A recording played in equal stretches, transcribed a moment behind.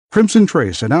Crimson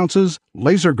Trace announces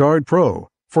Laser Guard Pro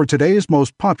for today's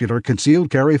most popular concealed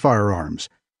carry firearms,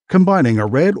 combining a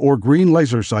red or green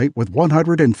laser sight with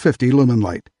 150 lumen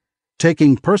light,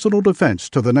 taking personal defense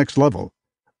to the next level.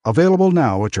 Available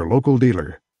now at your local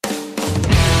dealer.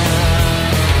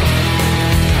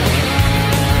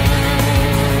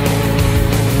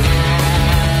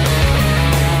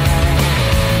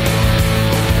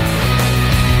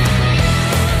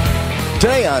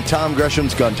 Today on Tom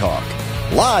Gresham's Gun Talk.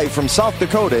 Live from South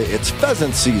Dakota, it's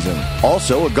pheasant season.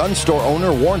 Also, a gun store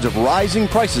owner warns of rising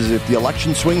prices if the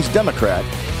election swings Democrat.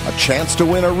 A chance to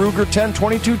win a Ruger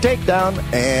 1022 takedown,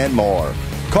 and more.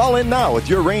 Call in now with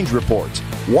your range reports.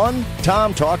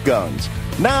 1-TOM-TALK-GUNS.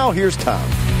 Now, here's Tom.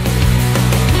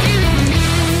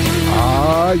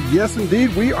 Yes,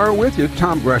 indeed, we are with you.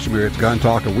 Tom Gresham here. It's Gun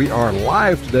Talk, and we are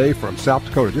live today from South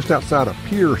Dakota, just outside of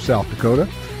Pierre, South Dakota.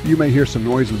 You may hear some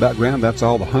noise in the background. That's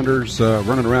all the hunters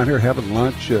running around here having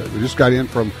lunch. We just got in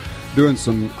from doing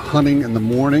some hunting in the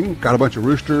morning. Got a bunch of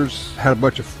roosters, had a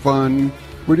bunch of fun.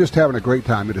 We're just having a great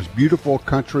time. It is beautiful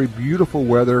country, beautiful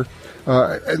weather.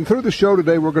 And through the show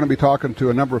today, we're going to be talking to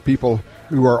a number of people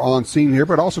who are on scene here,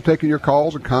 but also taking your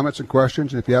calls and comments and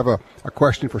questions. And if you have a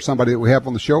question for somebody that we have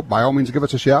on the show, by all means, give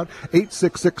us a shout.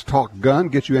 866-TALK-GUN.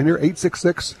 Get you in here.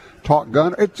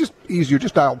 866-TALK-GUN. It's just easier.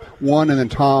 Just dial 1 and then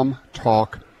Tom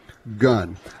Talk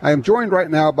Gun. I am joined right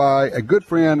now by a good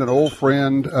friend, an old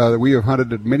friend that we have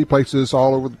hunted at many places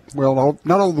all over,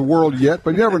 not all over the world yet,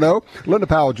 but you never know. Linda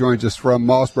Powell joins us from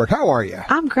Mossberg. How are you?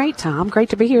 I'm great, Tom. Great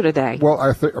to be here today. Well, I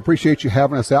appreciate you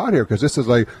having us out here because this is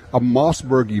a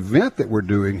Mossberg event that we're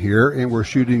doing here, and we're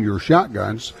shooting your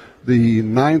shotguns. The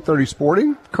 930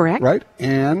 Sporting? Correct. Right?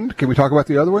 And can we talk about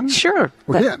the other one? Sure.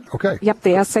 We can. Okay. Yep,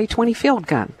 the SA-20 field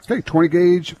gun. Okay,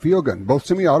 20-gauge field gun. Both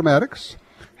semi-automatics.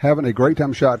 Having a great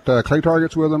time. Shot clay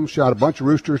targets with them, shot a bunch of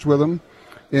roosters with them.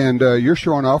 And you're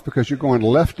showing off because you're going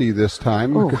lefty this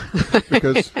time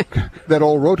because that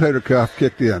old rotator cuff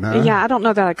kicked in, huh? Yeah, I don't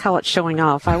know that I call it showing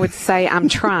off. I would say I'm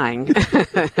trying.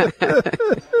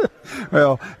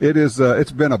 Well, it is.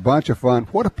 It's been a bunch of fun.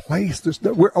 What a place! I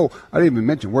didn't even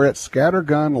mention we're at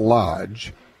Scattergun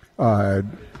Lodge.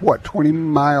 20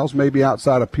 miles maybe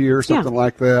outside of Pierre, something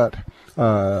like that.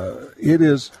 It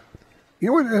is. You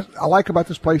know what I like about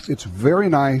this place? It's very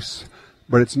nice,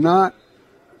 but it's not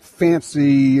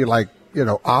fancy,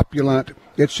 opulent.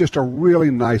 It's just a really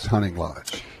nice hunting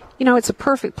lodge. You know, it's a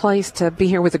perfect place to be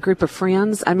here with a group of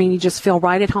friends. I mean, you just feel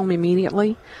right at home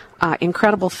immediately.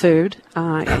 Incredible food.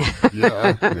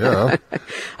 Yeah.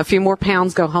 A few more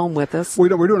pounds go home with us. We're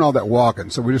doing all that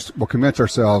walking, so we'll convince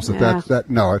ourselves that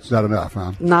no, it's not enough,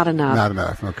 huh? Not enough. Not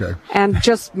enough, okay. And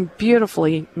just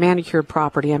beautifully manicured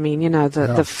property. I mean,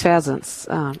 the pheasants,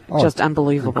 just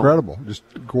unbelievable. Incredible. Just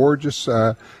gorgeous.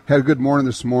 Had a good morning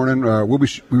this morning. We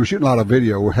were shooting a lot of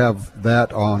video. We'll have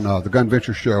that on the Gun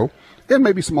Venture show. And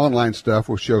maybe some online stuff.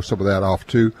 We'll show some of that off,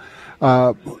 too. We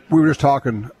were just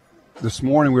talking this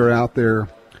morning. We were out there.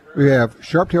 We have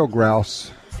sharp-tailed grouse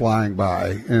flying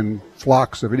by in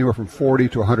flocks of anywhere from 40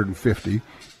 to 150.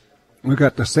 We've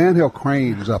got the sandhill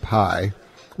cranes up high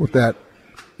with that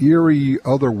eerie,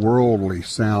 otherworldly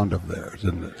sound of theirs,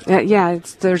 isn't it?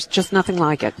 There's just nothing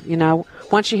like it.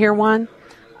 Once you hear one,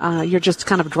 you're just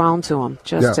kind of drawn to them.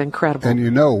 Just incredible. And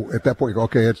at that point, you go,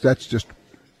 okay, that's just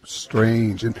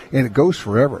strange, and it goes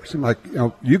forever. It seems like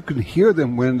you can hear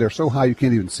them when they're so high you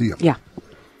can't even see them. Yeah,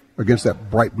 against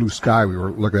that bright blue sky we were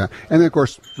looking at, and then of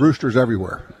course roosters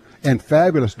everywhere, and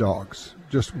fabulous dogs.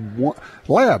 Just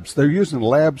labs. They're using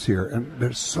labs here, and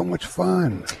there's so much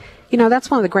fun.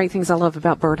 That's one of the great things I love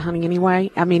about bird hunting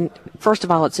anyway. I mean, first of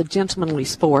all, it's a gentlemanly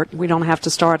sport. We don't have to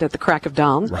start at the crack of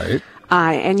dawn. Right.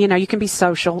 And you can be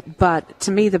social, but to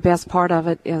me the best part of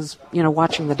it is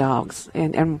watching the dogs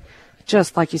and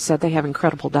just like you said, they have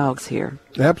incredible dogs here.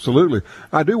 Absolutely.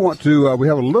 I do want to, we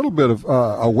have a little bit of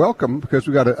a welcome because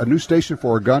we got a new station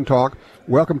for Gun Talk.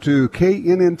 Welcome to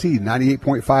KNNT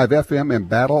 98.5 FM in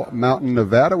Battle Mountain,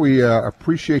 Nevada. We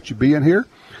appreciate you being here.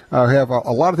 We have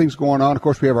a lot of things going on. Of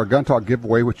course, we have our Gun Talk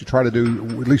giveaway, which you try to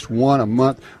do at least one a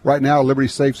month. Right now, Liberty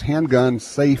Safe's Handgun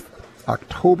Safe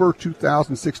October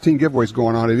 2016 giveaway is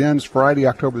going on. It ends Friday,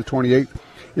 October the 28th.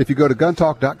 If you go to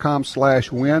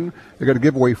guntalk.com/win, they're going to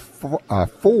give away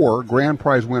four grand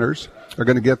prize winners. They're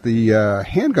going to get the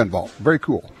handgun vault. Very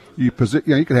cool. You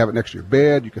can have it next to your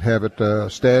bed. You could have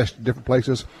it stashed in different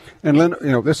places. And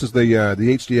this is the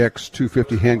HDX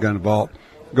 250 handgun vault.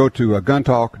 Go to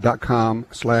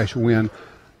guntalk.com/win.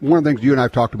 One of the things you and I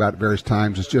have talked about at various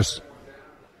times is just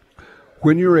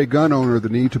when you're a gun owner, the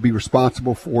need to be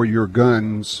responsible for your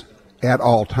guns at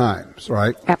all times,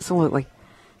 right? Absolutely.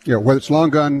 Whether it's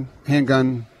long gun,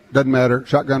 handgun, doesn't matter,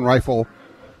 shotgun, rifle,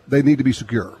 they need to be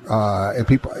secure. And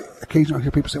people, occasionally I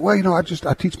hear people say, well,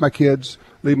 I teach my kids,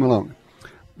 leave them alone.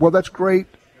 Well, that's great.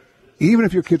 Even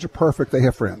if your kids are perfect, they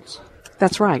have friends.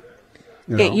 That's right.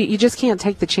 You just can't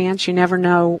take the chance. You never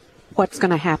know what's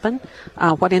going to happen.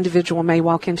 What individual may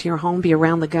walk into your home, be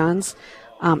around the guns.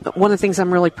 One of the things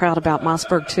I'm really proud about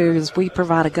Mossberg, too, is we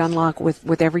provide a gun lock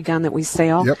with every gun that we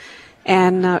sell. Yep.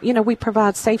 And, we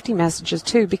provide safety messages,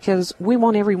 too, because we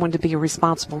want everyone to be a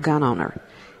responsible gun owner.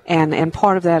 And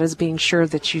part of that is being sure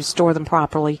that you store them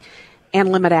properly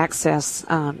and limit access,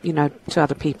 to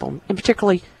other people, and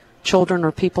particularly children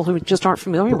or people who just aren't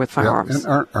familiar with firearms.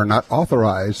 And are not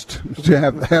authorized to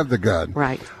have the gun.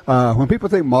 Right. When people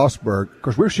think Mossberg, of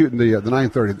course, we're shooting the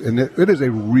 930, and it is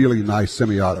a really nice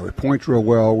semi-auto. It points real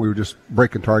well. We were just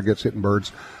breaking targets, hitting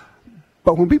birds.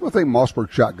 But when people think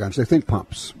Mossberg shotguns, they think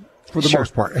pumps, for the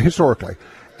most part, historically.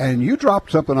 And you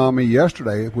dropped something on me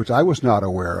yesterday, which I was not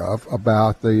aware of,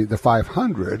 about the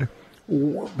 500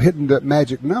 hitting that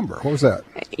magic number. What was that?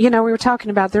 We were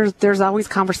talking about there's always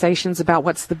conversations about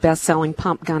what's the best-selling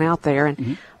pump gun out there.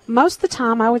 And most of the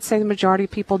time, I would say the majority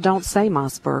of people don't say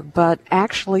Mossberg. But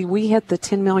actually, we hit the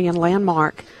 10 million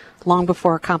landmark long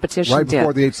before our competition did. Right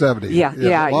before the 870.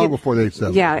 Yeah. Long before the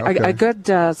 870. Yeah, okay. a good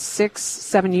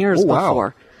 6-7 years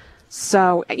before.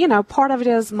 So, part of it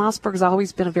is Mossberg's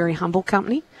always been a very humble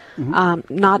company,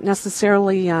 not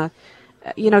necessarily,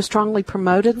 strongly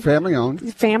promoted. Family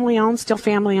owned, still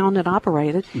family owned and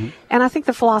operated. And I think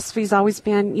the philosophy's always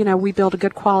been, we build a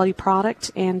good quality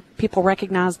product and people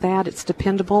recognize that it's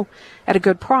dependable at a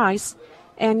good price.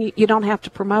 And you don't have to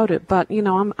promote it. But,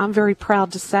 I'm very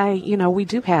proud to say, we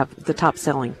do have the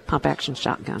top-selling pump-action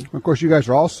shotgun. Of course, you guys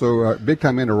are also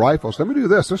big-time into rifles. Let me do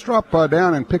this. Let's drop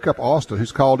down and pick up Austin,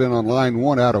 who's called in on line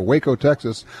 1 out of Waco,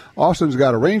 Texas. Austin's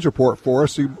got a range report for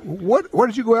us. What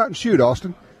did you go out and shoot,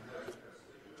 Austin?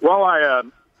 Well, I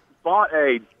bought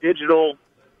a digital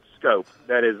scope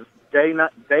that is day,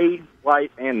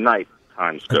 light, and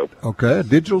nighttime scope. Okay, a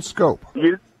digital scope.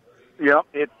 Yep,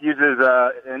 it uses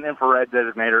an infrared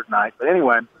designator at night. But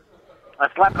anyway,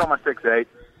 I slap it on my 6.8.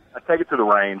 I take it to the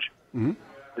range.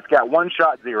 It's got one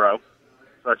shot zero,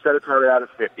 so I set it target out at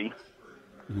 50.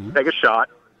 Take a shot.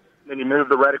 Then you move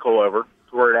the reticle over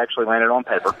to where it actually landed on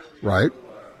paper. Right.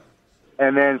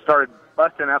 And then started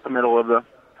busting out the middle of the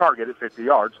target at 50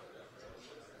 yards.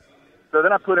 So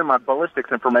then I put in my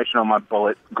ballistics information on my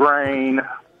bullet, grain,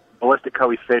 ballistic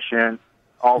coefficient,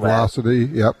 all that. Velocity,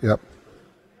 yep.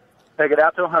 Take it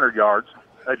out to 100 yards,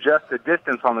 adjust the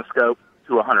distance on the scope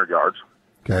to 100 yards.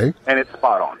 Okay. And it's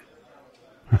spot on.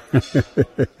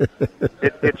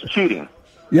 It's cheating.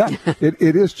 Yeah,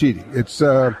 it is cheating. It's,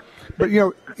 but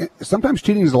sometimes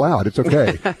cheating is allowed. It's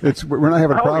okay. We're not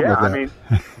having a problem with that. I mean,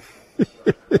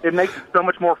 it makes it so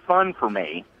much more fun for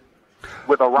me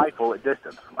with a rifle at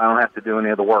distance. I don't have to do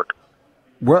any of the work.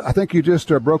 Well, I think you just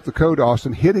broke the code,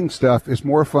 Austin. Hitting stuff is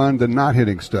more fun than not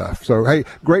hitting stuff. So, hey,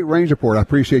 great range report. I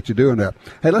appreciate you doing that.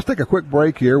 Hey, let's take a quick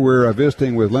break here. We're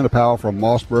visiting with Linda Powell from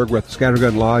Mossberg. We're at the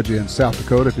Scattergun Lodge in South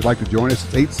Dakota. If you'd like to join us,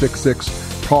 it's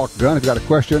 866-TALK-GUN. If you've got a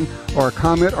question or a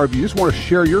comment, or if you just want to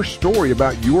share your story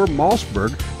about your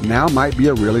Mossberg, now might be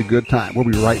a really good time. We'll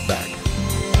be right back.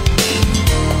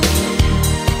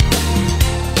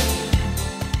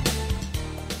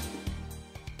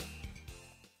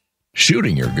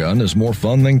 Shooting your gun is more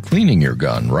fun than cleaning your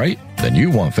gun, right? Then you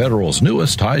want Federal's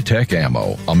newest high-tech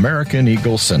ammo, American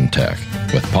Eagle Syntech.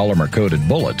 With polymer-coated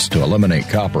bullets to eliminate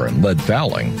copper and lead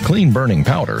fouling, clean burning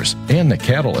powders, and the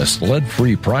Catalyst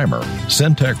lead-free primer,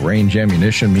 Syntech range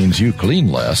ammunition means you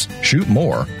clean less, shoot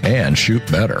more, and shoot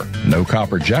better. No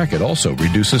copper jacket also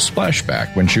reduces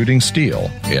splashback when shooting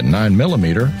steel in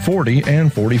 9mm, 40,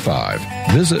 and 45.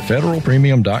 Visit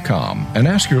federalpremium.com and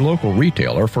ask your local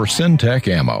retailer for Syntech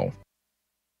ammo.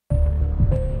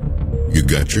 You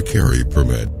got your carry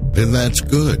permit, and that's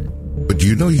good. But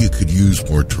you could use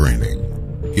more training.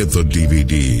 Get the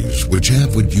DVDs, which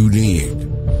have what you need.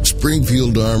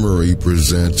 Springfield Armory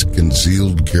presents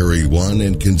Concealed Carry 1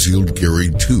 and Concealed Carry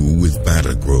 2 with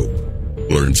Bata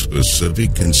Group. Learn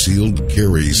specific concealed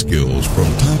carry skills from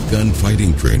Top Gun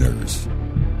fighting trainers.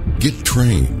 Get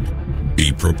trained.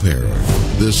 Be prepared.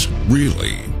 This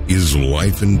really is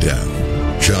life and death.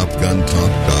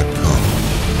 ShopGunTalk.com.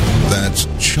 That's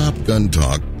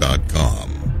ShopGunTalk.com.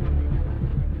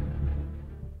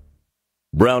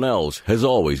 Brownells has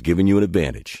always given you an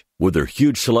advantage. With their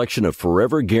huge selection of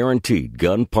forever guaranteed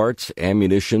gun parts,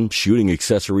 ammunition, shooting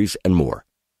accessories, and more.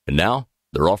 And now,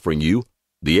 they're offering you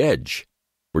the Edge.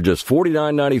 For just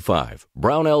 $49.95,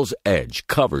 Brownells Edge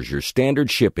covers your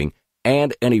standard shipping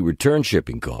and any return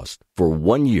shipping cost for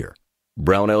 1 year.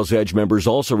 Brownells Edge members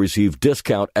also receive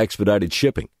discount expedited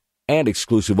shipping and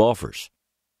exclusive offers.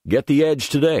 Get the edge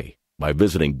today by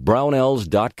visiting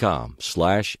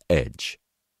brownells.com/edge.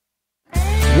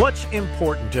 What's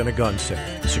important in a gun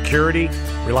safe? Security,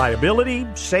 reliability,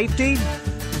 safety,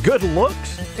 good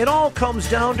looks? It all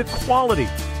comes down to quality.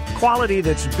 Quality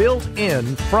that's built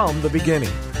in from the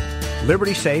beginning.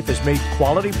 Liberty Safe has made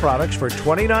quality products for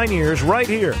 29 years right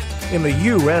here in the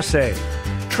USA.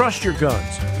 Trust your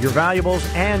guns, your valuables,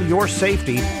 and your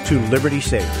safety to Liberty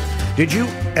Safe. Did you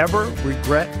ever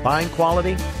regret buying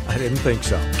quality? I didn't think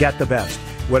so. Get the best.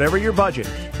 Whatever your budget,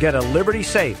 get a Liberty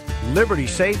Safe.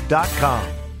 LibertySafe.com.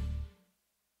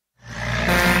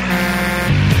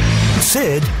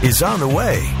 Sid is on the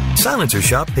way. Silencer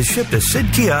Shop has shipped a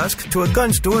Sid kiosk to a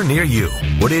gun store near you.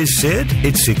 What is Sid?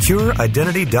 It's secure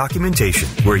identity documentation,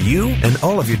 where you and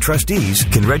all of your trustees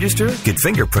can register, get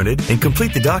fingerprinted, and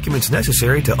complete the documents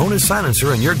necessary to own a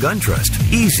silencer in your gun trust.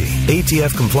 Easy,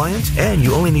 ATF compliant, and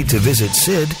you only need to visit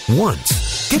Sid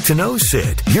once. Get to know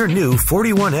Sid, your new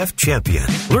 41F champion.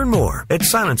 Learn more at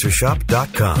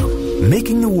silencershop.com.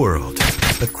 Making the world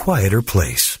a quieter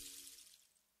place.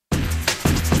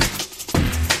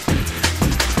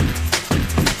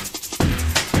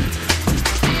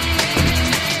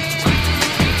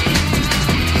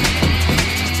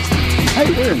 Hey,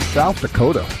 we're in South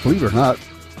Dakota. Believe it or not,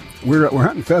 we're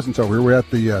hunting pheasants over here. We're at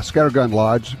the Scattergun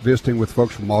Lodge visiting with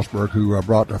folks from Mossberg who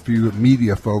brought a few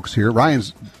media folks here.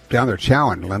 Ryan's down there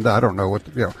chowing, Linda. I don't know what,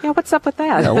 Yeah, what's up with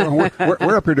that? Yeah,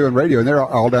 we're up here doing radio, and they're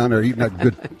all down there eating that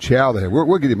good chow there.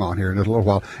 We'll get him on here in a little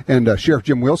while. And Sheriff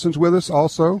Jim Wilson's with us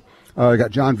also. We got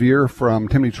John Veer from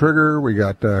Timney Trigger. We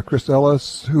got Chris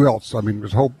Ellis. Who else? I mean,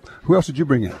 there's a whole. Who else did you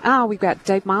bring in? We've got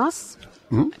Dave Moss.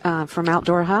 From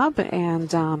Outdoor Hub and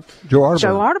Joe Arterburn.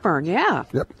 Joe Arterburn, yeah.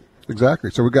 Yep, exactly.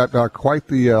 So we got quite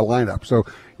the lineup. So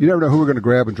you never know who we're going to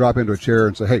grab and drop into a chair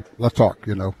and say, hey, let's talk.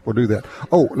 We'll do that.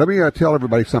 Oh, let me tell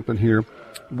everybody something here.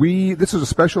 This is a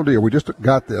special deal. We just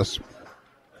got this.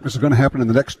 This is going to happen in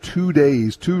the next 2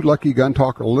 days. 2 lucky Gun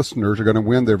Talker listeners are going to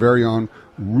win their very own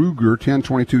Ruger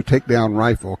 1022 takedown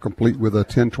rifle, complete with a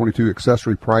 1022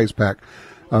 accessory prize pack.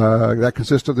 That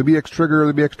consists of the BX trigger,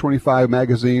 the BX25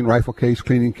 magazine, rifle case,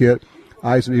 cleaning kit,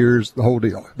 eyes and ears, the whole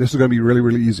deal. This is going to be really,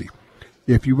 really easy.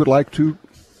 If you would like to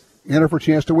enter for a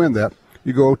chance to win that,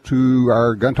 you go to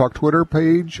our Gun Talk Twitter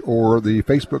page or the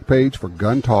Facebook page for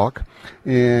Gun Talk,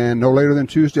 and no later than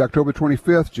Tuesday, October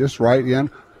 25th, just write in,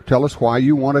 tell us why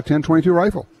you want a 1022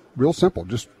 rifle. Real simple.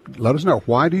 Just let us know.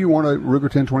 Why do you want a Ruger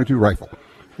 1022 rifle?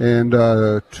 And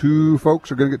 2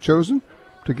 folks are going to get chosen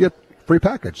to get free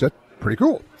package. That's pretty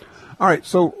cool. All right,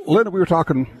 so Linda, we were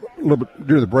talking a little bit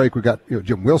during the break. We got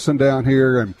Jim Wilson down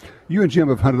here, and you and Jim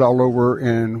have hunted all over.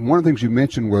 And one of the things you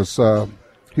mentioned was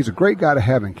he's a great guy to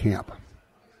have in camp.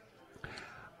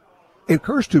 It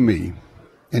occurs to me,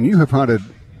 and you have hunted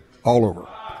all over,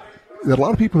 that a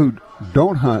lot of people who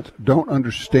don't hunt don't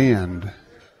understand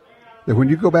that when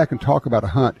you go back and talk about a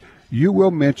hunt, you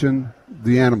will mention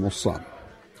the animal some.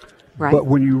 Right. But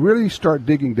when you really start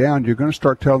digging down, you're going to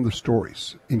start telling the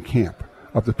stories in camp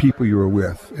of the people you were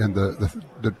with and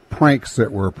the pranks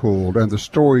that were pulled and the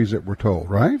stories that were told,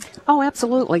 right? Oh,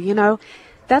 absolutely.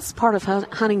 That's part of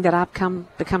hunting that I've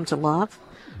become to love.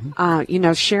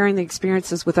 Sharing the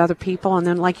experiences with other people. And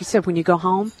then, like you said, when you go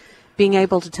home, being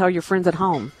able to tell your friends at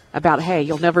home about, hey,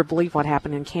 you'll never believe what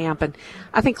happened in camp. And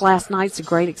I think last night's a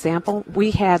great example.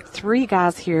 We had 3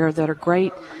 guys here that are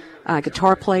great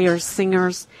guitar players,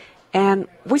 singers. And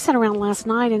we sat around last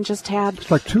night and just had...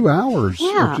 It's like 2 hours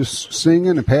of just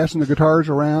singing and passing the guitars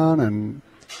around. And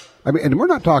we're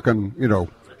not talking,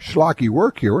 schlocky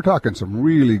work here. We're talking some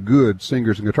really good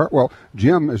singers and guitar. Well,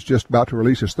 Jim is just about to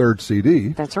release his 3rd CD.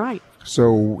 That's right.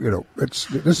 So,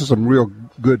 this is some real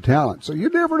good talent. So you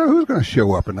never know who's going to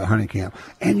show up in the hunting camp.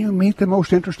 And you meet the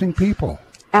most interesting people.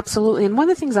 Absolutely. And one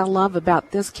of the things I love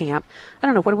about this camp, I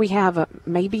don't know, what do we have,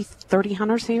 maybe 30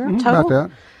 hunters here total? About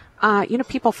that.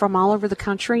 People from all over the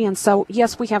country. And so,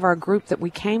 yes, we have our group that we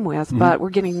came with, but we're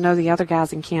getting to know the other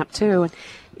guys in camp, too. And,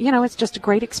 it's just a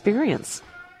great experience.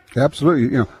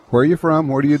 Absolutely. Where are you from?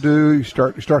 What do you do? You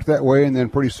start that way, and then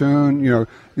pretty soon,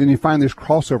 then you find these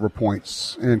crossover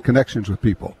points and connections with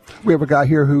people. We have a guy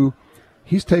here who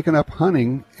he's taken up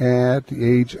hunting at the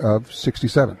age of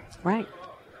 67. Right.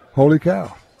 Holy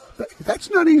cow. That's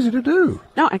not easy to do.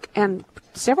 No, and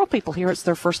several people here, it's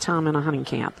their first time in a hunting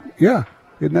camp. Yeah.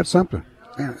 Isn't that something?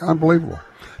 Man, unbelievable.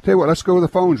 Tell you what, let's go to the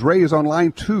phones. Ray is on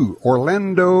line 2,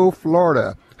 Orlando,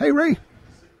 Florida. Hey, Ray.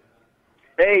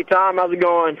 Hey, Tom. How's it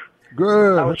going?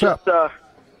 Good. What's up?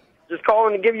 Just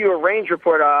calling to give you a range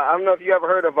report. I don't know if you ever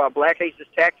heard of Black Aces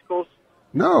Tacticals.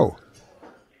 No.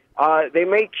 They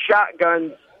make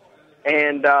shotguns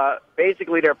and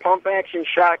basically they're pump-action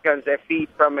shotguns that feed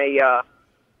from a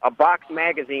box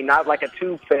magazine, not like a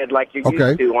tube-fed like you're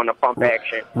used to on a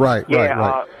pump-action. Right.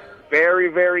 Very,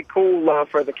 very cool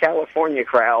for the California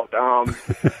crowd,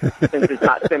 since it's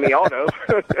not semi-auto.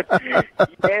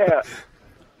 Yeah.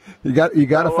 You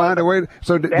got to find a way.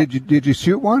 So did you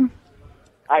shoot one?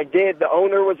 I did. The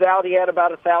owner was out. He had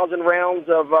about 1,000 rounds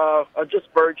of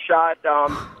just bird shot,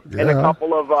 and a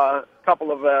couple of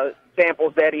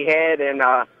samples that he had. And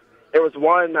there was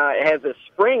one. It has a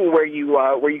spring where you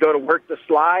go to work the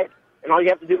slide, and all you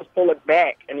have to do is pull it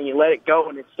back, and then you let it go,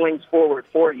 and it slings forward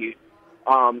for you.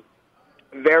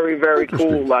 Very, very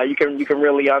cool. You can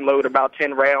really unload about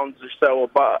 10 rounds or so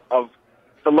of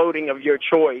the loading of your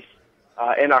choice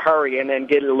in a hurry, and then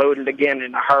get it loaded again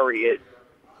in a hurry.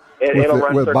 It'll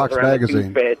run with box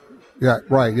magazine. Yeah,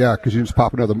 right. Yeah, because you just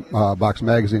pop another box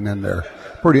magazine in there.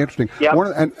 Pretty interesting. Yep.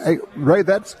 And hey, Ray,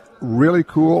 that's really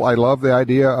cool. I love the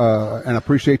idea, and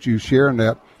appreciate you sharing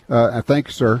that. And thank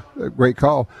you, sir. Great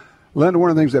call. Linda, one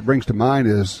of the things that brings to mind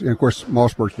is, and of course,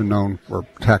 Mossberg's been known for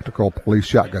tactical police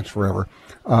shotguns forever.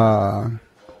 The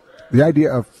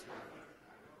idea of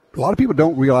a lot of people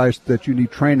don't realize that you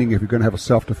need training if you're going to have a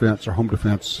self-defense or home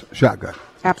defense shotgun.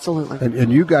 Absolutely.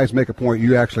 And you guys make a point.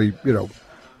 You actually,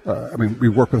 we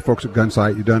work with folks at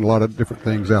Gunsight. You've done a lot of different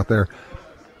things out there.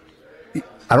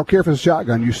 I don't care if it's a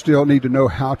shotgun. You still need to know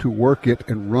how to work it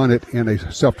and run it in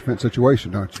a self-defense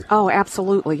situation, don't you? Oh,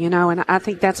 absolutely. And I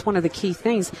think that's one of the key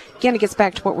things. Again, it gets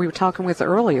back to what we were talking with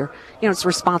earlier. It's the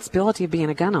responsibility of being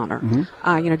a gun owner.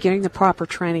 Mm-hmm. Getting the proper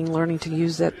training, learning to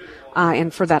use it.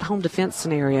 And for that home defense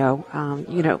scenario,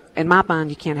 in my mind,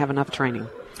 you can't have enough training.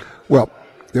 Well,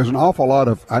 there's an awful lot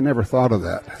of, I never thought of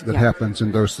that happens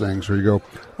in those things where you go,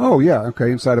 oh, yeah,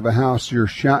 okay, inside of a house, your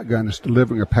shotgun is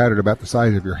delivering a pattern about the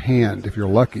size of your hand, if you're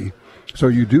lucky. So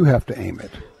you do have to aim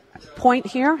it. Point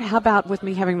here, how about with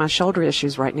me having my shoulder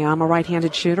issues right now? I'm a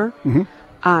right-handed shooter. Mm-hmm.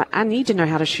 I need to know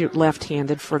how to shoot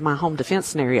left-handed for my home defense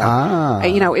scenario.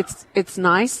 It's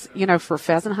nice, for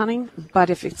pheasant hunting, but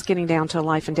if it's getting down to a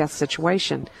life and death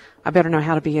situation, I better know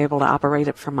how to be able to operate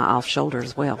it from my off shoulder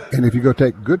as well. And if you go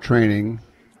take good training,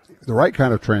 the right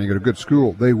kind of training at a good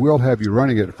school, they will have you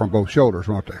running it from both shoulders,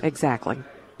 won't they? Exactly.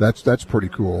 That's pretty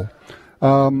cool.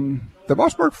 The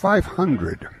Mossberg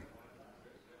 500.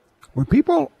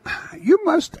 When you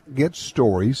must get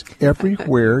stories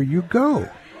everywhere you go.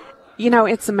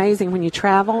 It's amazing when you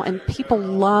travel, and people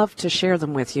love to share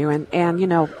them with you. And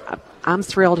I'm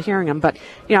thrilled hearing them. But,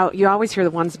 you always hear the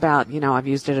ones about, I've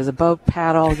used it as a boat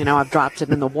paddle. I've dropped it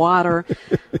in the water.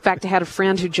 In fact, I had a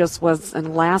friend who just was in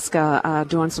Alaska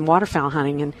doing some waterfowl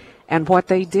hunting. And what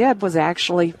they did was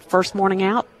actually, first morning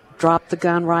out, dropped the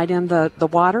gun right in the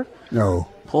water. No.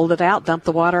 Pulled it out, dumped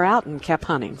the water out, and kept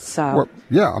hunting. So,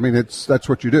 that's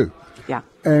what you do. Yeah.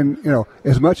 And,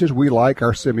 as much as we like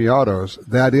our semi-autos,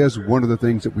 that is one of the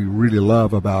things that we really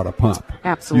love about a pump.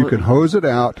 Absolutely. You can hose it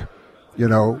out,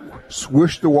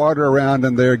 swish the water around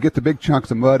in there, get the big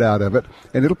chunks of mud out of it,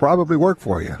 and it'll probably work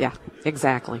for you. Yeah,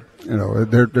 exactly.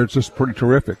 They're just pretty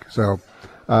terrific. So,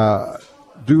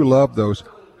 do love those.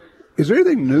 Is there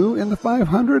anything new in the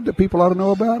 500 that people ought to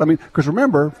know about? I mean, because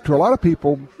remember, to a lot of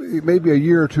people, it may be a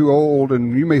year or two old,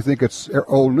 and you may think it's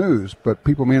old news, but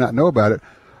people may not know about it.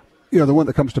 The one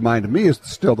that comes to mind to me is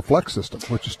still the Flex system,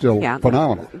 which is still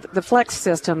phenomenal. The Flex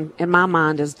system, in my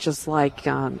mind, is just like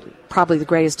probably the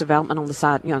greatest development on the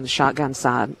side, on the shotgun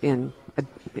side in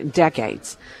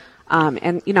decades.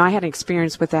 And I had an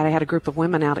experience with that. I had a group of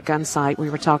women out at Gunsight. We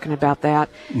were talking about that,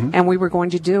 and we were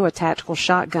going to do a tactical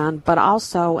shotgun, but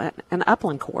also an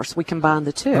upland course. We combined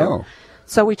the two. Oh.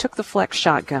 So we took the Flex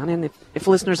shotgun, and if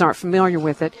listeners aren't familiar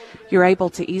with it, you're able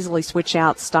to easily switch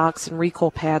out stocks and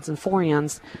recoil pads and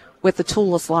forends with the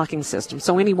toolless locking system.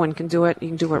 So anyone can do it. You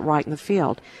can do it right in the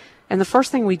field. And the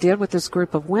first thing we did with this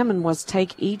group of women was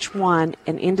take each one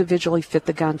and individually fit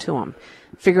the gun to them,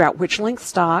 figure out which length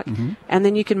stock, and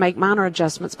then you can make minor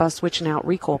adjustments by switching out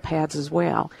recoil pads as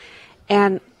well.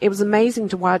 And it was amazing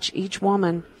to watch each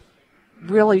woman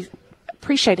really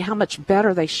appreciate how much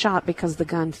better they shot because the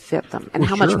gun fit them, and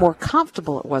how much more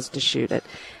comfortable it was to shoot it.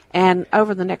 And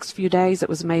over the next few days, it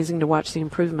was amazing to watch the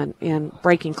improvement in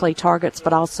breaking clay targets,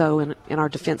 but also in our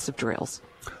defensive drills.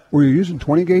 Were you using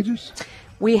 20 gauges?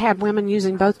 We had women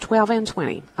using both 12 and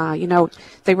 20.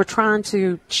 They were trying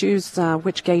to choose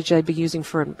which gauge they'd be using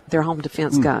for their home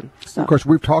defense gun. So. Of course,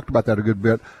 we've talked about that a good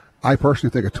bit. I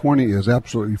personally think a 20 is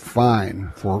absolutely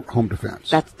fine for home defense.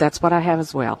 That's what I have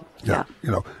as well. Yeah.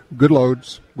 Good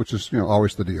loads, which is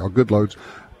always the deal. Good loads.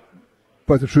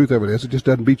 But the truth of it is, it just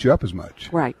doesn't beat you up as much.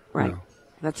 Right.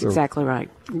 That's exactly right.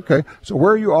 Okay. So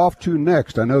where are you off to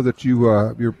next? I know that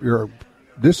you're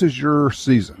this is your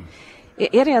season.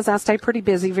 It is. I stay pretty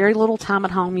busy. Very little time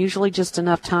at home. Usually just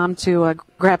enough time to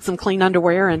grab some clean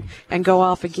underwear and go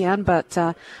off again. But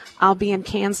I'll be in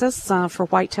Kansas for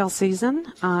whitetail season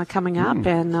coming up,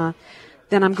 and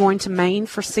then I'm going to Maine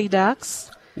for sea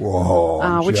ducks.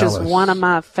 Whoa! Which is one of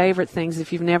my favorite things.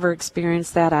 If you've never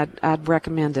experienced that, I'd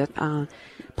recommend it.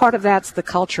 Part of that's the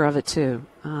culture of it too.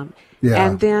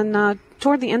 And then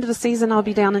toward the end of the season, I'll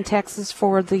be down in Texas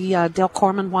for the Del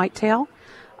Corman whitetail,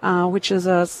 which is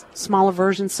a smaller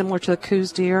version similar to the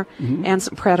Coues deer, and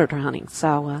some predator hunting.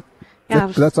 So,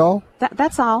 that's all?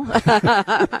 That's all.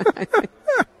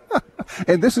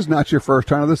 And this is not your first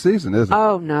hunt of the season, is it?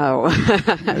 Oh, no.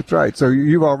 That's right. So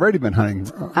you've already been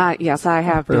hunting. Yes, I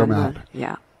have fair been. Amount.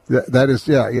 Yeah. That is,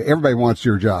 everybody wants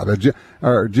your job.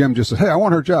 Jim just says, hey, I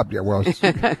want her job. Yeah, well,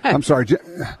 I'm sorry,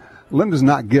 Linda's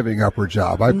not giving up her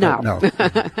job. No.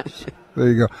 There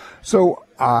you go. So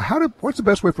what's the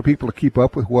best way for people to keep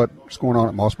up with what's going on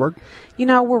at Mossberg?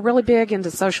 We're really big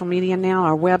into social media now,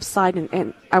 our website,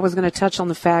 and I was going to touch on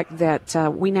the fact that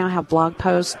we now have blog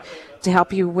posts to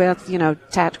help you with,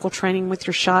 tactical training with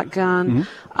your shotgun,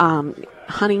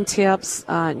 hunting tips,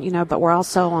 but we're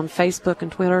also on Facebook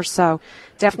and Twitter. So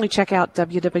definitely check out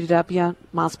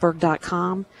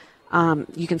www.mossberg.com.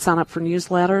 You can sign up for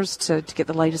newsletters to get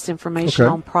the latest information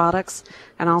on products,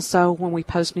 and also when we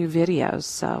post new videos.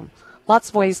 So lots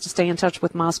of ways to stay in touch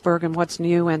with Mossberg and what's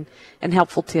new and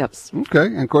helpful tips. Okay.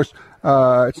 And, of course,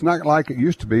 it's not like it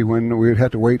used to be when we'd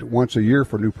have to wait once a year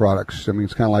for new products. I mean,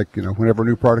 it's kind of like, whenever a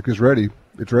new product is ready,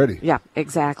 it's ready. Yeah,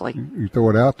 exactly. You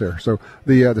throw it out there. So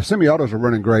the semi-autos are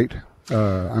running great.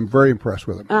 I'm very impressed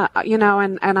with them.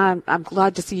 And I'm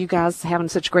glad to see you guys having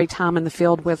such a great time in the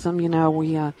field with them.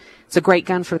 It's a great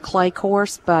gun for the clay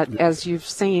course, but as you've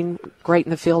seen, great in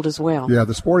the field as well. Yeah,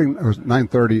 the Sporting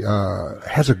 930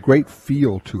 has a great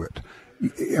feel to it.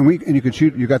 And you can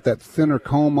shoot. You got that thinner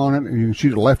comb on it, and you can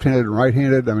shoot it left-handed and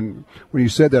right-handed. I mean, when you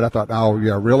said that, I thought, oh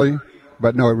yeah, really?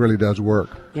 But no, it really does work.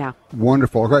 Yeah.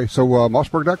 Wonderful. Okay, so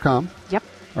Mossberg.com. Yep.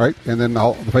 All right, and then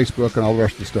all the Facebook and all the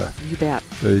rest of the stuff. You bet.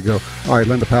 There you go. All right,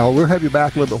 Linda Powell, we'll have you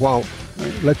back a little bit while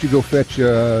let you go fetch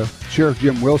Sheriff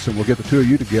Jim Wilson. We'll get the two of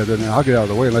you together, and then I'll get out of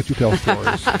the way and let you tell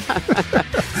stories.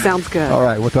 Sounds good. All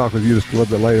right, we'll talk with you just a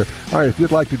little bit later. All right, if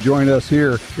you'd like to join us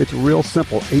here, it's real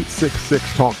simple.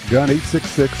 866-TALK-GUN,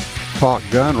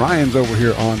 866-TALK-GUN. Ryan's over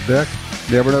here on deck.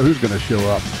 Never know who's going to show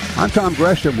up. I'm Tom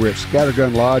Gresham. We're at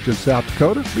Scattergun Lodge in South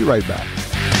Dakota. Be right back.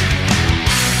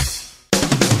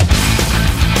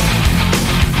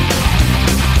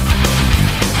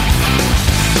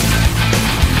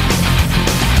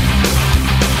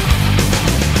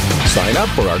 Sign up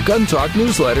for our Gun Talk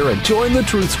newsletter and join the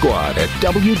Truth Squad at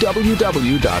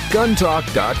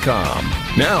www.guntalk.com.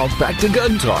 Now, back to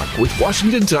Gun Talk with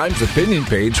Washington Times opinion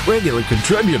page regular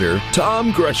contributor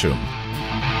Tom Gresham.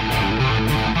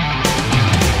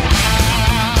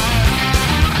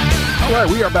 All right,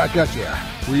 we are back at you.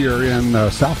 We are in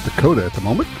South Dakota at the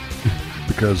moment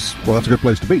because, well, that's a good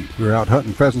place to be. We were out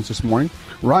hunting pheasants this morning.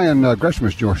 Ryan Gresham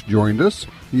has just joined us.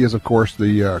 He is, of course,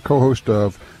 the co-host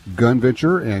of Gun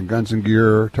Venture and Guns and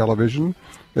Gear Television,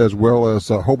 as well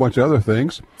as a whole bunch of other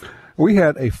things. We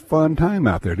had a fun time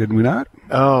out there, didn't we not?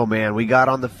 Oh, man, we got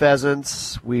on the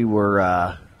pheasants. We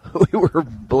were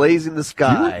blazing the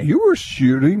sky. You were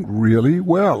shooting really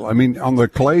well. I mean, on the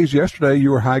clays yesterday, you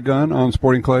were high gun on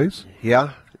sporting clays.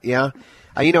 Yeah.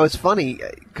 It's funny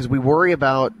because we worry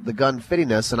about the gun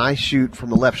fitting us, and I shoot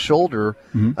from the left shoulder.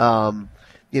 Mm-hmm.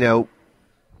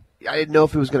 I didn't know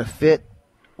if it was going to fit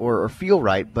or feel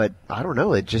right, but I don't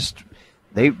know. It just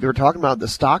they were talking about the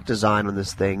stock design on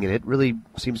this thing, and it really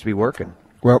seems to be working.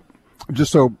 Well,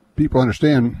 just so people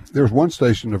understand, there was one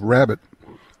station of rabbit.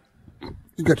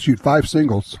 You got to shoot 5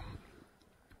 singles.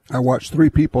 I watched 3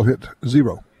 people hit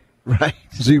 0. Right.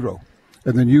 0.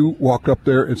 And then you walked up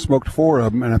there and smoked 4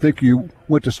 of them, and I think you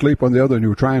went to sleep on the other and you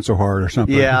were trying so hard or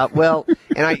something. Yeah, well,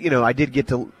 and I did get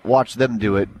to watch them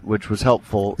do it, which was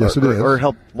helpful. Yes, it is. Or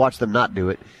help watch them not do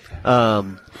it.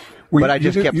 But I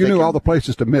just kept thinking. You knew all the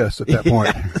places to miss at that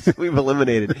point. Yes, we've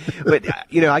eliminated. But,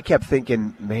 I kept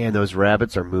thinking, man, those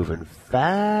rabbits are moving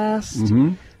fast.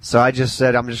 Mm-hmm. So I just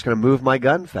said, I'm just going to move my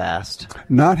gun fast.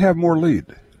 Not have more lead.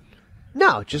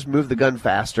 No, just move the gun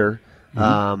faster.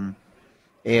 Mm-hmm.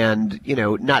 And,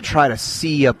 not try to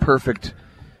see a perfect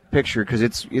picture because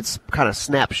it's kind of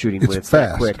snap shooting when it's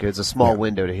fast. That quick. It's a small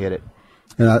window to hit it.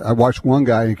 And I watched one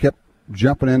guy, and he kept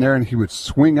jumping in there, and he would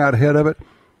swing out ahead of it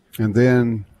and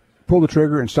then pull the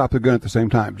trigger and stop the gun at the same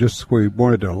time. Just we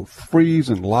wanted to freeze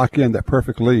and lock in that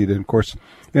perfect lead. And, of course,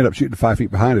 ended up shooting 5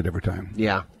 feet behind it every time.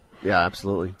 Yeah. Yeah,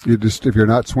 absolutely. If you're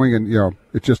not swinging,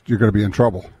 it's just you're going to be in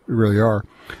trouble. You really are.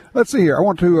 Let's see here. I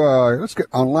want to let's get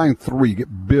on line 3.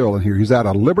 Get Bill in here. He's out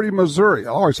of Liberty, Missouri. I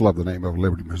always love the name of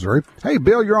Liberty, Missouri. Hey,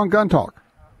 Bill, you're on Gun Talk.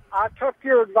 I took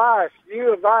your advice.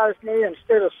 You advised me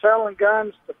instead of selling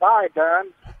guns to buy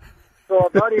guns. So a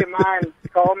buddy of mine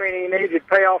called me and he needed to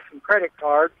pay off some credit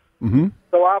cards. Mm-hmm.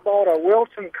 So I bought a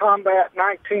Wilson Combat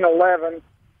 1911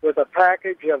 with a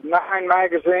package of 9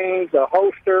 magazines, a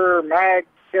holster, mag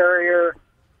carrier,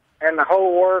 and the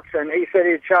whole works, and he said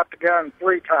he'd shot the gun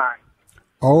 3 times.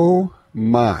 Oh,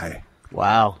 my.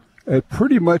 Wow. It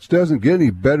pretty much doesn't get any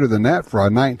better than that for a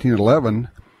 1911.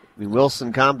 I mean,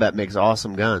 Wilson Combat makes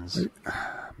awesome guns.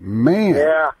 Man.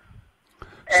 Yeah.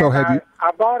 So and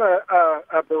I bought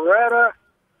a Beretta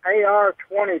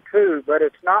AR-22, but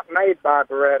it's not made by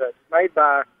Beretta. It's made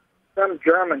by some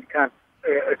German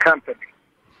company.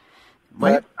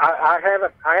 But I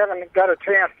haven't got a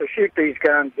chance to shoot these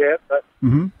guns yet, but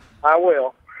I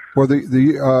will. Well, the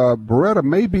Beretta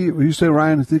may be. You say,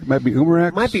 Ryan? I think it might be Umarex.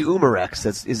 It might be Umarex.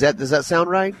 Does that sound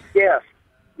right? Yes.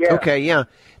 Yeah. Okay. Yeah,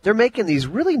 they're making these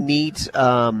really neat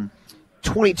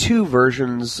 22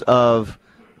 versions of.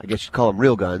 I guess you'd call them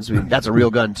real guns. I mean, that's a real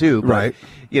gun too, but,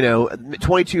 right?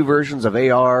 22 versions of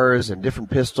ARs and different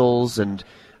pistols, and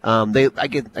I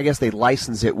guess they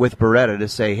license it with Beretta to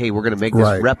say, hey, we're going to make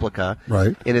this replica.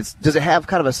 Right. And does it have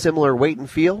kind of a similar weight and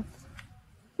feel?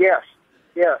 Yes.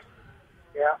 Yeah.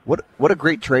 What a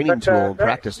great training tool,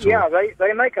 practice tool. Yeah,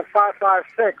 they make a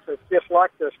 5.56 that's just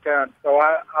like this gun, so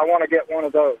I want to get one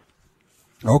of those.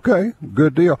 Okay,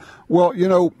 good deal. Well,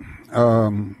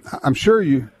 I'm sure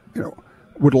you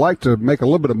would like to make a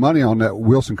little bit of money on that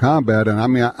Wilson Combat, and I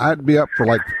mean, I'd be up for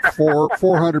like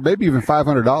 $400, maybe even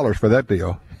 $500 for that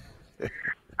deal.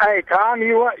 Hey, Tom,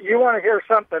 you want to hear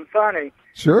something funny?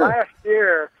 Sure. Last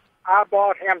year, I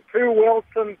bought him 2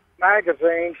 Wilson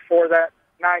magazines for that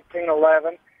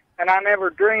 1911, and I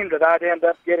never dreamed that I'd end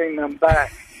up getting them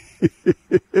back.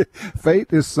 Fate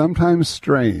is sometimes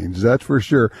strange, that's for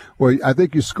sure. Well, I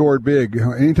think you scored big.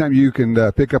 Anytime you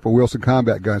can pick up a Wilson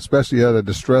Combat gun, especially at a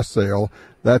distress sale,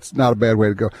 that's not a bad way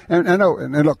to go. And I know,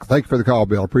 and look, thank you for the call,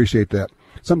 Bill. Appreciate that.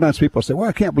 Sometimes people say, well,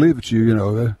 I can't believe that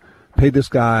you paid this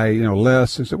guy,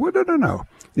 less. And say, well, no.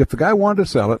 If the guy wanted to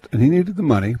sell it and he needed the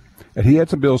money and he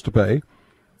had some bills to pay,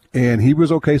 and he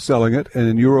was okay selling it,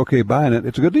 and you were okay buying it,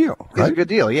 it's a good deal, right? It's a good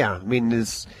deal, yeah. I mean,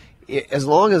 as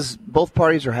long as both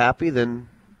parties are happy, then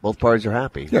both parties are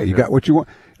happy. Yeah, you got what you want.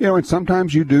 And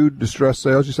sometimes you do distress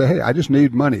sales. You say, hey, I just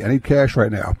need money. I need cash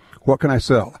right now. What can I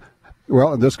sell?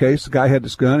 Well, in this case, the guy had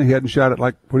this gun. He hadn't shot it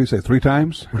 3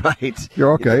 times? Right.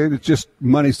 You're okay. It's just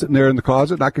money sitting there in the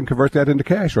closet, and I can convert that into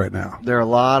cash right now. There are a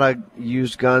lot of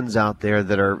used guns out there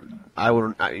that are,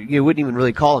 you wouldn't even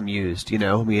really call them used,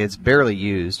 I mean, it's barely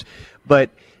used. But,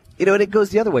 and it goes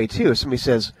the other way, too. If somebody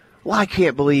says, well, I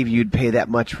can't believe you'd pay that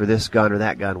much for this gun or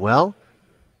that gun. Well,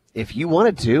 if you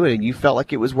wanted to and you felt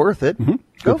like it was worth it,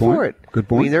 go for it. Good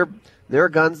point. I mean, there are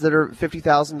guns that are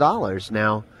 $50,000.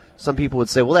 Now, some people would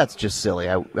say, well, that's just silly.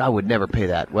 I would never pay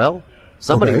that. Well,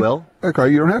 somebody will. Okay,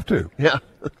 you don't have to. Yeah.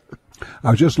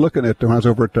 I was just looking at, when I was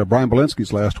over at Brian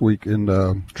Belinsky's last week in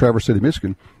Traverse City,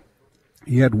 Michigan,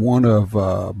 he had one of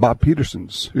Bob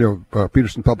Peterson's,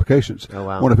 Peterson Publications,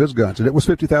 one of his guns, and it was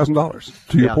 $50,000,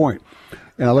 to your point.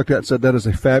 And I looked at it and said, that is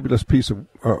a fabulous piece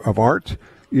of art.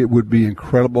 It would be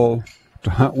incredible to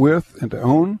hunt with and to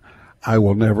own. I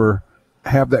will never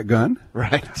have that gun.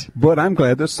 Right. But I'm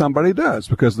glad that somebody does,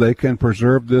 because they can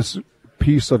preserve this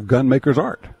piece of gunmaker's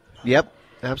art. Yep,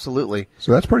 absolutely.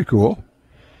 So that's pretty cool.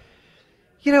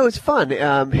 It's fun.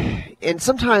 And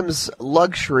sometimes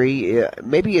luxury,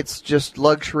 maybe it's just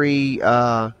luxury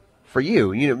for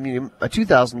you. A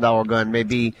 $2,000 gun may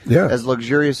be as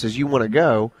luxurious as you want to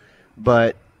go,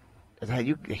 but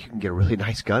you can get a really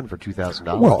nice gun for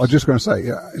 $2,000. Well, I was just going to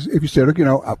say, if you said,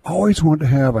 I've always wanted to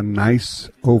have a nice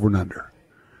over and under.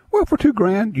 Well, for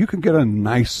 $2,000, you can get a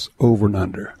nice over and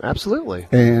under. Absolutely.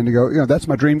 And you go, that's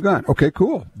my dream gun. Okay,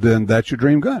 cool. Then that's your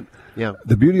dream gun. Yeah.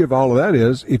 The beauty of all of that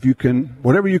is, if you can,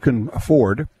 whatever you can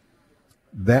afford,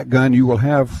 that gun you will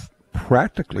have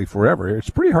practically forever. It's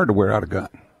pretty hard to wear out a gun.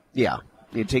 Yeah.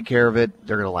 You take care of it,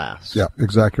 they're going to last. Yeah,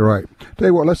 exactly right. Tell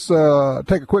you what, let's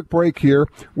take a quick break here.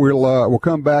 We'll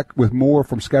come back with more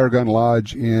from Scattergun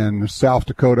Lodge in South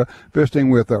Dakota, visiting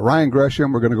with Ryan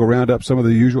Gresham. We're going to go round up some of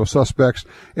the usual suspects.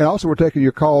 And also we're taking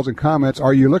your calls and comments.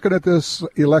 Are you looking at this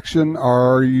election?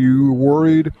 Are you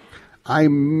worried? I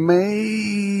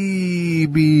may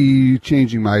be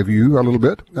changing my view a little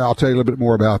bit. I'll tell you a little bit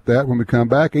more about that when we come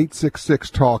back.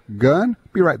 866-TALK-GUN.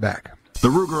 Be right back. The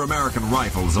Ruger American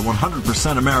Rifle is a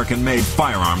 100% American-made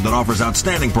firearm that offers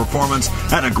outstanding performance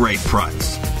at a great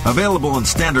price. Available in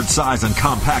standard size and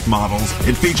compact models,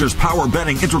 it features power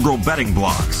bedding integral bedding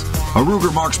blocks, a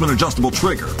Ruger Marksman adjustable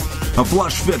trigger, a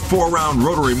flush-fit 4-round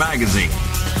rotary magazine,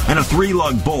 and a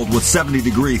 3-lug bolt with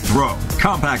 70-degree throw.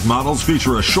 Compact models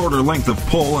feature a shorter length of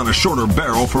pull and a shorter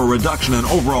barrel for a reduction in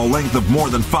overall length of more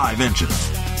than 5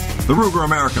 inches. The Ruger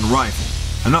American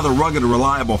Rifle, another rugged,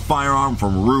 reliable firearm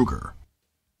from Ruger.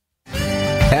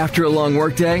 After a long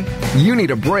workday, you need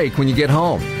a break when you get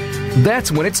home.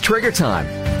 That's when it's trigger time.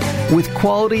 With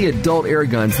quality adult air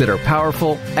guns that are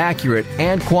powerful, accurate,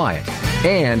 and quiet,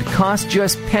 and cost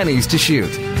just pennies to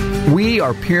shoot. We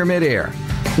are Pyramid Air.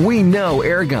 We know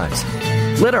air guns.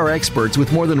 Let our experts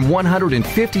with more than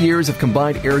 150 years of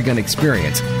combined air gun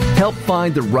experience help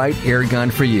find the right air gun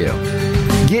for you.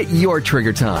 Get your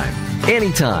trigger time,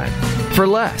 anytime, for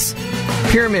less.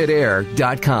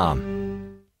 PyramidAir.com.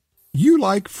 You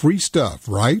like free stuff,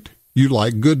 right? You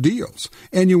like good deals,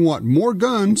 and you want more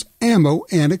guns, ammo,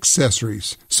 and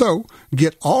accessories. So,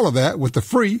 get all of that with the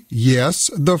free, yes,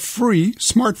 the free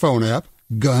smartphone app,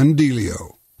 Gun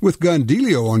Dealio. With Gun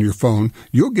Dealio on your phone,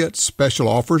 you'll get special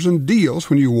offers and deals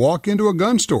when you walk into a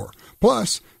gun store.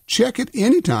 Plus, check it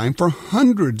anytime for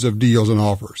hundreds of deals and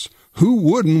offers. Who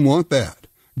wouldn't want that?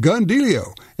 Gun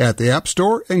Dealio at the App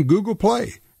Store and Google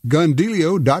Play.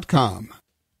 GunDealio.com.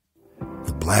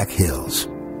 The Black Hills.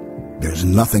 There's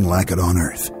nothing like it on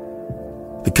Earth.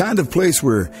 The kind of place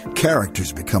where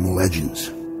characters become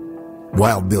legends.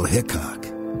 Wild Bill Hickok,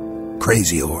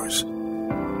 Crazy Horse,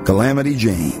 Calamity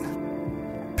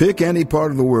Jane. Pick any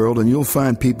part of the world and you'll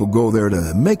find people go there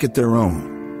to make it their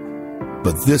own.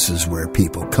 But this is where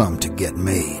people come to get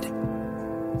made.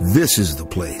 This is the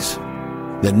place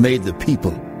that made the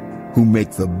people who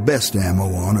make the best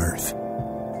ammo on Earth.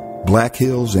 Black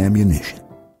Hills Ammunition.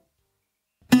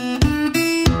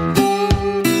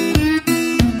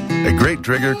 A great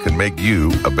trigger can make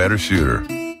you a better shooter.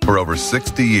 For over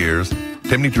 60 years,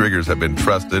 Timney triggers have been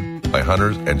trusted by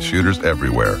hunters and shooters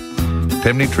everywhere.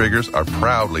 Timney triggers are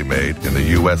proudly made in the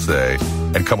USA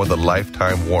and come with a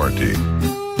lifetime warranty.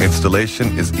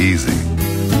 Installation is easy.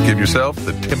 Give yourself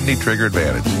the Timney Trigger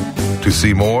advantage. To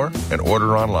see more and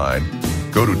order online,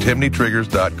 go to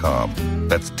TimneyTriggers.com.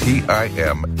 That's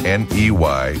TIMNEY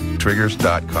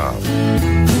Triggers.com.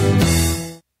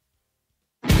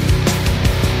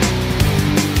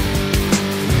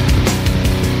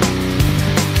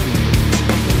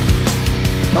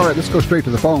 All right, let's go straight to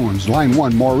the phones. Line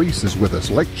 1, Maurice is with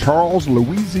us. Lake Charles,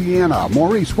 Louisiana.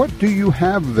 Maurice, what do you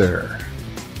have there?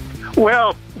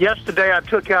 Well, yesterday I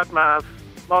took out my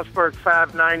Mossberg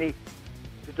 590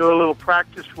 to do a little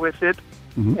practice with it,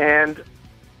 and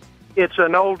it's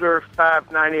an older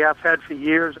 590 I've had for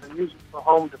years. I use it for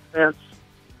home defense,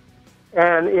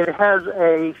 and it has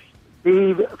a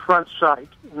bead front sight,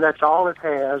 and that's all it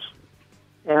has.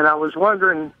 And I was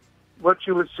wondering what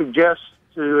you would suggest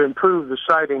to improve the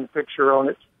sighting picture on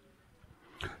it.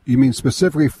 You mean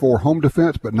specifically for home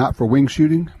defense, but not for wing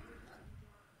shooting?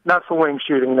 Not for wing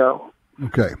shooting, no.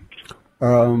 Okay.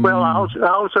 Well, I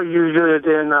also use it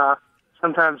in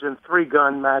sometimes in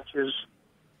 3-gun matches.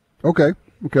 Okay.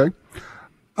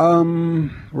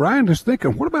 Ryan is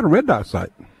thinking, what about a red dot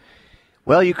sight?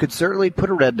 Well, you could certainly put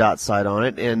a red dot sight on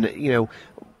it, and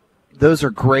those are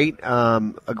great,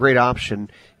 a great option.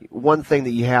 One thing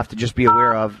that you have to just be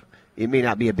aware of, it may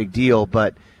not be a big deal,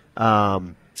 but how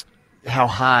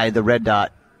high the red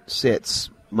dot sits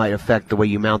might affect the way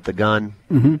you mount the gun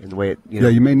and the way it. Yeah,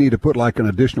 you may need to put like an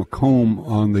additional comb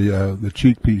on the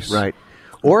cheek piece. Right.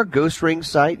 Or a ghost ring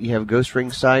sight. You have ghost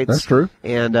ring sights. That's true.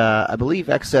 And I believe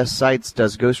XS Sights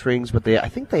does ghost rings, but I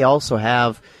think they also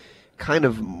have kind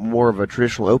of more of a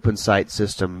traditional open sight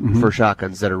system for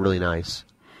shotguns that are really nice.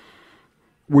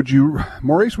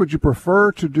 Maurice, would you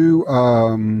prefer to do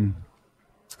an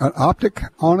optic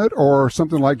on it or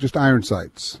something like just iron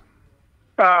sights?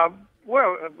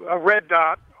 Well, a red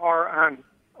dot or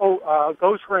a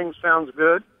ghost ring sounds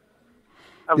good.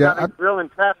 I've got it drilled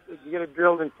and tapped. You get it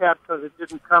drilled and tapped because it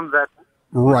didn't come that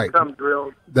right. Didn't come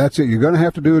drilled. That's it. You're going to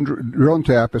have to do drill and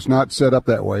tap. It's not set up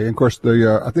that way. And of course,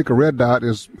 I think a red dot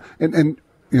is, and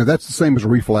that's the same as a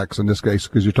reflex in this case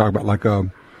because you're talking about like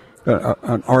an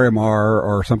RMR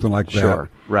or something like that. Sure.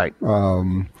 Right.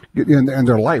 And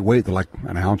they're lightweight. They're like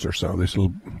an ounce or so.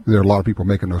 There are a lot of people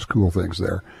making those cool things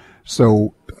there.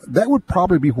 So that would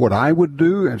probably be what I would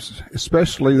do,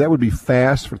 especially that would be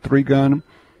fast for 3-gun,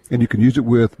 and you can use it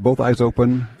with both eyes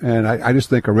open, and I just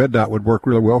think a red dot would work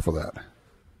really well for that.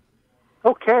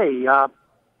 Okay.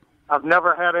 I've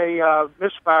never had a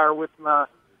misfire with my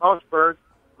Mossberg.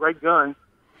 Great gun.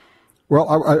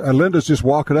 Well, Linda's just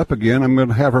walking up again. I'm going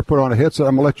to have her put on a headset.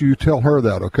 I'm going to let you tell her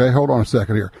that, okay? Hold on a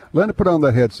second here. Linda, put on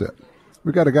that headset.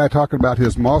 We got a guy talking about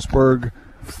his Mossberg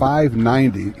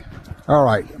 590. All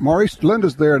right, Maurice,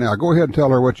 Linda's there now. Go ahead and tell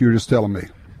her what you were just telling me.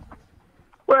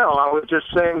 Well, I was just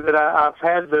saying that I've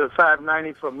had the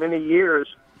 590 for many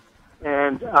years,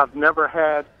 and I've never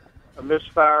had a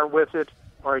misfire with it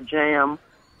or a jam.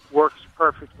 Works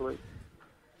perfectly.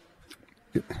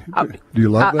 Do you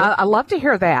love that? I love to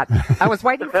hear that. I was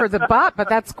waiting for the but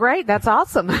that's great. That's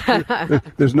awesome.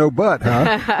 There's no but,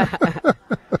 huh?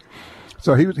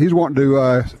 So he's wanting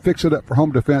to fix it up for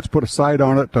home defense, put a sight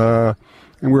on it, and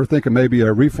we were thinking maybe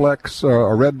a reflex,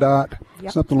 a red dot,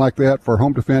 something like that for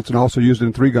home defense, and also use it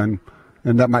in 3-gun,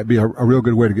 and that might be a real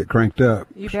good way to get cranked up.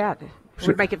 You bet. It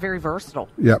would make it very versatile.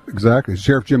 Yep, exactly.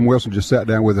 Sheriff Jim Wilson just sat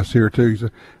down with us here, too.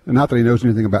 Said, not that he knows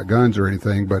anything about guns or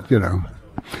anything, but, you know.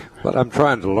 But I'm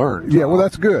trying to learn. Yeah, well,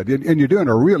 that's good. And you're doing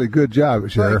a really good job,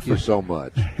 Sheriff. Thank you so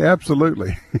much.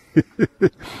 Absolutely.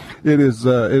 It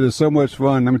is so much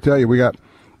fun. Let me tell you, we got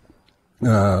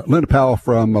Linda Powell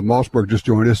from Mossberg just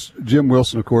joined us. Jim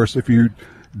Wilson, of course. If you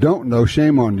don't know,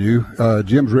 shame on you.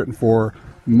 Jim's written for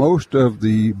most of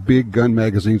the big gun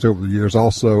magazines over the years,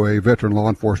 also a veteran law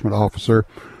enforcement officer.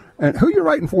 And who are you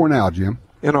writing for now, Jim?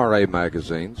 NRA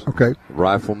magazines. Okay.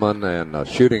 Rifleman and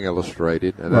Shooting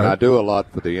Illustrated. And then I do a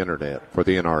lot for the Internet, for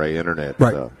the NRA Internet.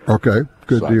 Right. Okay.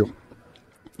 Good site. deal.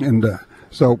 And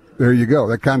so there you go.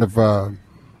 That kind of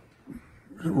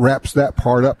wraps that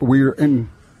part up.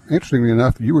 Interestingly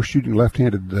enough, you were shooting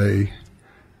left-handed today.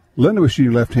 Linda was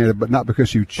shooting left-handed, but not because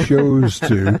she chose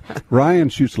to. Ryan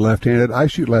shoots left-handed. I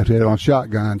shoot left-handed on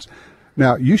shotguns.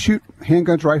 Now, you shoot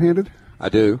handguns right-handed? I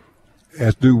do.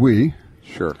 As do we.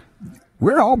 Sure.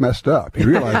 We're all messed up. You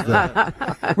realize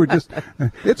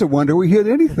that? It's a wonder we hit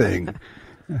anything.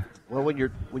 Well, when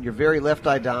you're very left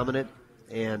eye dominant,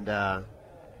 and I'm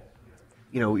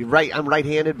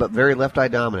right-handed, but very left eye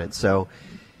dominant. So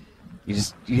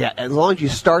as long as you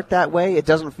start that way, it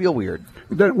doesn't feel weird.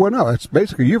 Well, no, it's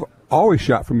basically you've always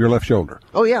shot from your left shoulder.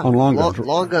 Oh yeah, on long guns.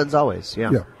 Long guns always. Yeah.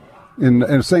 Yeah.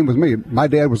 And same with me. My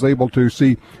dad was able to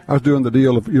see. I was doing the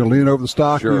deal of leaning over the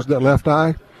stock, sure, using that left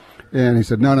eye. And he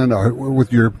said, no.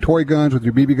 With your toy guns, with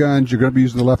your BB guns, you're going to be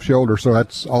using the left shoulder. So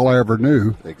that's all I ever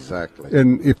knew. Exactly.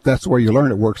 And if that's the way you learn,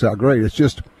 it works out great. It's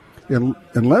just, in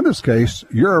Linda's case,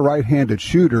 you're a right-handed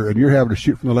shooter, and you're having to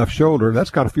shoot from the left shoulder.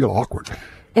 That's got to feel awkward.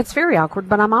 It's very awkward,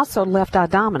 but I'm also left eye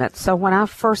dominant. So when I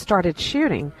first started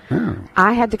shooting,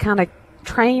 I had to kind of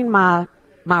train my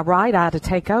right eye to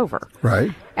take over.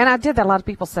 Right. And I did that. A lot of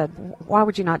people said, why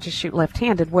would you not just shoot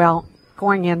left-handed? Well,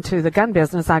 going into the gun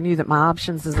business, I knew that my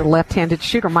options as a left-handed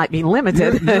shooter might be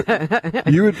limited.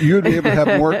 You'd be able to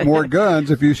have more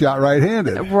guns if you shot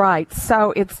right-handed. Right.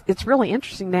 So it's really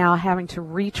interesting now having to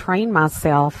retrain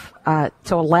myself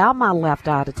to allow my left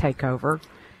eye to take over,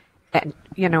 and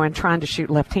trying to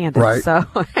shoot left-handed. Right. So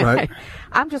right.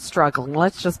 I'm just struggling.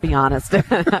 Let's just be honest. You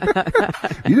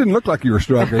didn't look like you were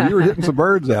struggling. You were hitting some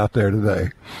birds out there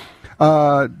today.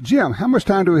 Jim, how much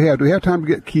time do we have? Do we have time to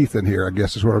get Keith in here, I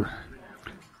guess is what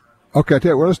Okay, I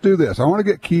tell you what, let's do this. I want to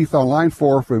get Keith on line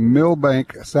 4 from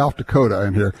Millbank, South Dakota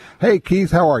in here. Hey,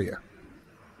 Keith, how are you?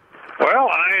 Well,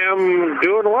 I am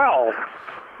doing well.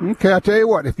 Okay, I tell you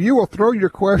what, if you will throw your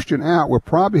question out, we'll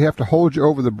probably have to hold you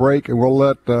over the break, and we'll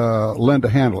let Linda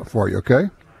handle it for you, okay?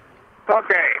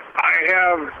 Okay. I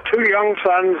have 2 young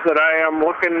sons that I am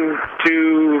looking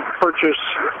to purchase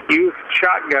youth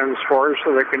shotguns for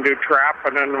so they can do trap,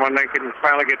 and then when they can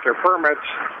finally get their permits,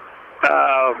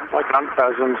 like hunt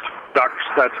pheasants, ducks,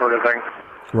 that sort of thing.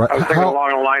 Right. I was thinking along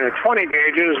the line of 20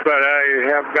 gauges, but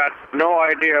I have got no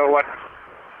idea what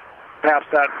past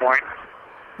that point.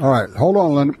 All right, hold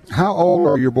on, Linda. How old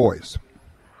are your boys?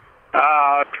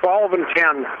 12 and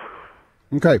 10.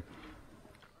 Okay.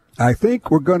 I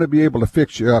think we're going to be able to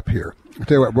fix you up here. I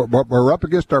tell you what, we're up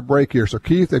against our break here. So,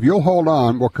 Keith, if you'll hold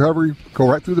on, we'll go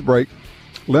right through the break.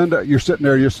 Linda, you're sitting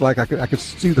there just like I could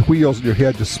see the wheels in your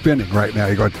head just spinning right now.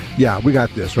 You're going, yeah, we got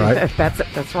this, right?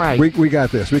 That's right. We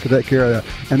got this. We can take care of that.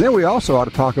 And then we also ought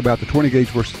to talk about the 20 gauge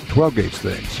versus 12 gauge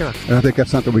thing. Sure. And I think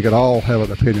that's something we could all have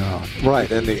an opinion on.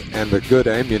 Right, and the good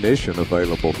ammunition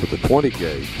available for the 20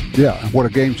 gauge. Yeah, what a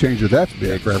game changer that's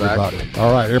been for everybody.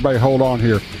 All right, everybody hold on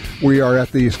here. We are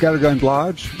at the Scattergun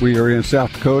Lodge. We are in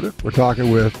South Dakota. We're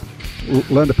talking with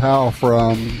Linda Powell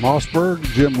from Mossberg,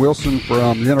 Jim Wilson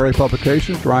from the NRA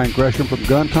Publications, Ryan Gresham from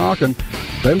Gun Talk, and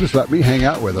they just let me hang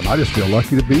out with them. I just feel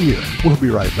lucky to be here. We'll be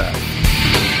right back.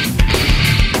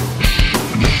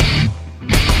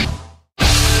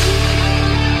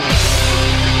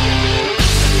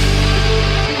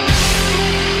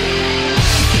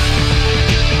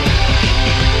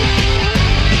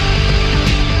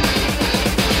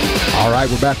 All right,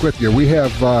 we're back with you. We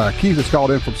have Keith that's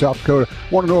called in from South Dakota.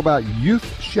 Want to know about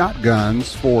youth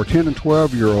shotguns for 10 and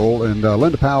 12-year-old, and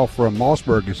Linda Powell from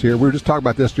Mossberg is here. We were just talking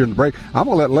about this during the break. I'm going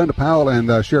to let Linda Powell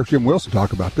and Sheriff Jim Wilson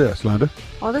talk about this. Linda?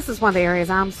 Well, this is one of the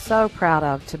areas I'm so proud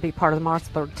of to be part of the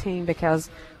Mossberg team, because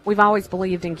we've always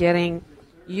believed in getting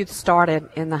youth started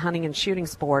in the hunting and shooting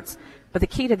sports. But the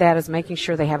key to that is making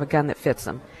sure they have a gun that fits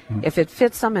them. Mm-hmm. If it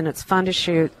fits them and it's fun to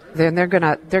shoot, then they're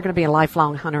gonna be a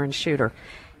lifelong hunter and shooter.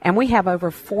 And we have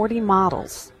over 40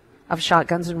 models of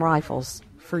shotguns and rifles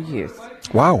for youth.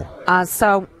 Wow.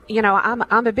 So,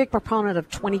 I'm a big proponent of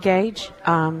 20 gauge.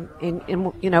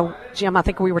 Jim, I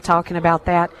think we were talking about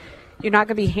that. You're not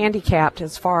going to be handicapped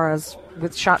as far as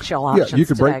with shot shell options you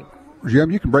can today.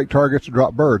 Jim, you can break targets and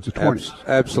drop birds at 20.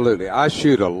 Absolutely. I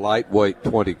shoot a lightweight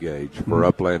 20 gauge for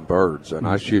upland birds, and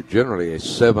I shoot generally a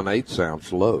 7/8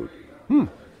 ounce load,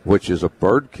 which is a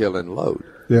bird killing load.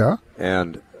 Yeah.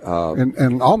 And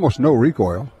almost no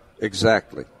recoil.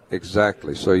 Exactly.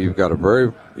 So you can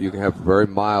have a very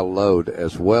mild load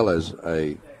as well as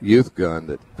a youth gun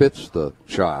that fits the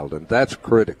child, and that's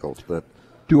critical.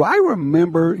 Do I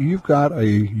remember you've got a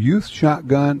youth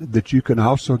shotgun that you can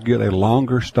also get a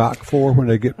longer stock for when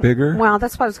they get bigger? Well,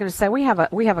 that's what I was going to say. We have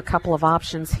a couple of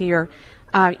options here.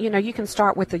 You can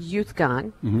start with a youth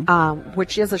gun,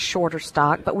 which is a shorter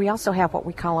stock, but we also have what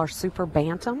we call our Super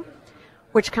Bantam,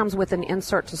 which comes with an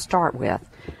insert to start with.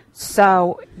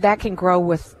 So that can grow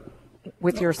with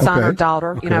your son or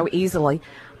daughter, easily.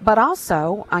 But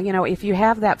also, if you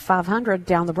have that 500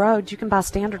 down the road, you can buy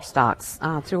standard stocks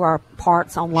through our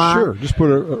parts online. Sure, just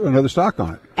put another stock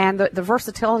on it. And the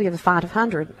versatility of the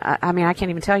 500, I can't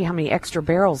even tell you how many extra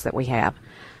barrels that we have.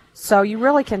 So you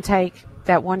really can take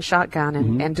that one shotgun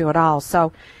and do it all.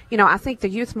 So, I think the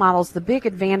youth models, the big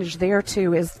advantage there,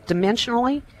 too, is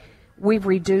dimensionally. We've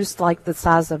reduced the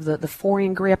size of the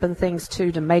foreign grip and things,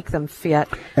 too, to make them fit.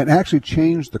 And actually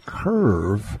change the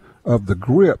curve of the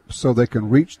grip so they can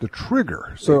reach the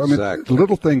trigger. So, exactly.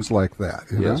 Little things like that.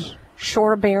 You know?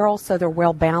 Shorter barrels, so they're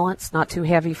well balanced, not too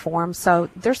heavy for them. So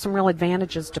there's some real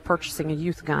advantages to purchasing a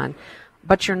youth gun.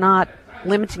 But you're not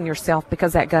limiting yourself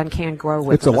because that gun can grow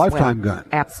with It's a lifetime gun.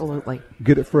 Absolutely.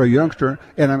 Get it for a youngster.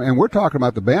 And we're talking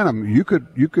about the Bantam. You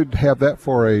could have that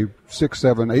for a 6,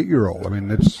 7, 8-year-old.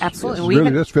 It's absolutely. It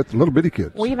really does fit the little bitty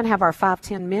kids. We even have our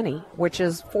 510 Mini, which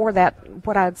is for that,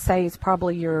 what I'd say is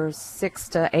probably your 6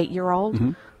 to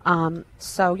 8-year-old.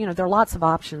 So, there are lots of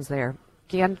options there.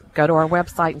 Again, go to our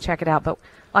website and check it out. But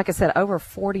like I said, over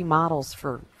 40 models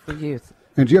for youth.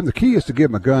 And, Jim, the key is to give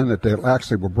them a gun that they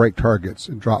actually will break targets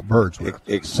and drop birds with.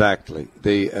 Exactly.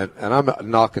 And I'm not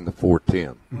knocking the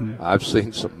 410. I've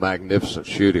seen some magnificent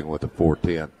shooting with the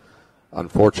 410.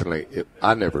 Unfortunately,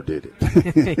 I never did it.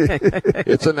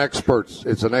 It's an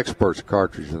expert's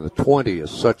cartridge, and the 20 is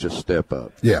such a step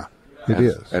up. Yeah, it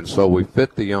is. And so we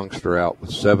fit the youngster out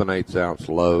with 7/8 ounce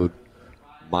load,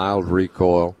 mild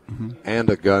recoil, and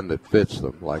a gun that fits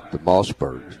them, like the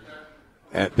Mossbergs.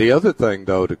 And the other thing,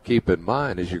 though, to keep in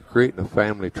mind is you're creating a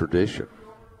family tradition.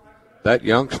 That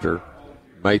youngster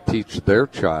may teach their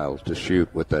child to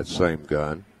shoot with that same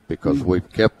gun because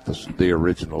we've kept the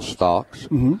original stocks,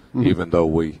 even though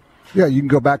we... Yeah, you can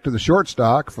go back to the short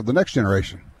stock for the next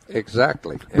generation.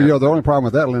 Exactly. But, the only problem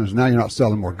with that, Lynn, is now you're not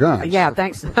selling more guns. Yeah,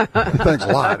 thanks. Thanks a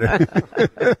lot.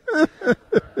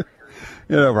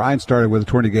 Ryan started with a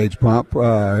 20-gauge pump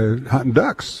hunting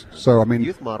ducks. So,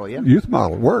 Youth model, yeah. Youth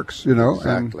model works,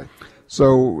 Exactly. And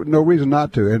so no reason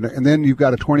not to. And then you've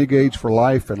got a 20-gauge for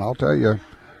life, and I'll tell you,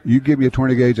 you give me a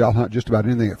 20-gauge, I'll hunt just about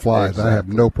anything that flies. Exactly. I have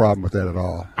no problem with that at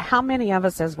all. How many of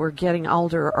us, as we're getting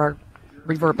older, are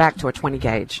revert back to a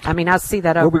 20-gauge? I see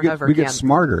that over and over again. We get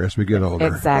smarter as we get older.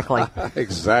 Exactly.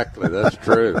 Exactly. That's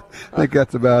true. I think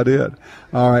that's about it.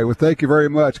 All right. Well, thank you very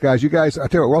much, guys. You guys, I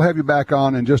tell you what, we'll have you back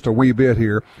on in just a wee bit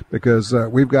here because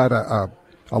we've got a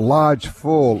lodge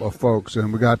full of folks,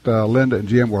 and we got Linda and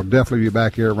Jim will definitely be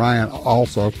back here, Ryan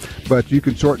also. But you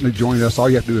can certainly join us.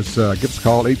 All you have to do is give us a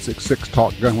call,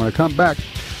 866-TALK-GUN. When I come back,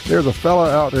 there's a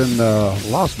fella out in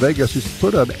Las Vegas who's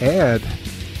put an ad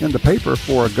in the paper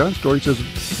for a gun store. He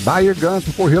says, buy your guns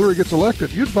before Hillary gets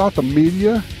elected. You'd thought the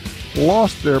media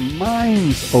lost their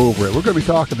minds over it. We're going to be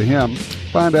talking to him,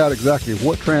 find out exactly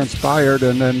what transpired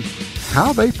and then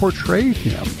how they portrayed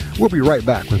him. We'll be right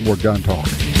back with more Gun Talk.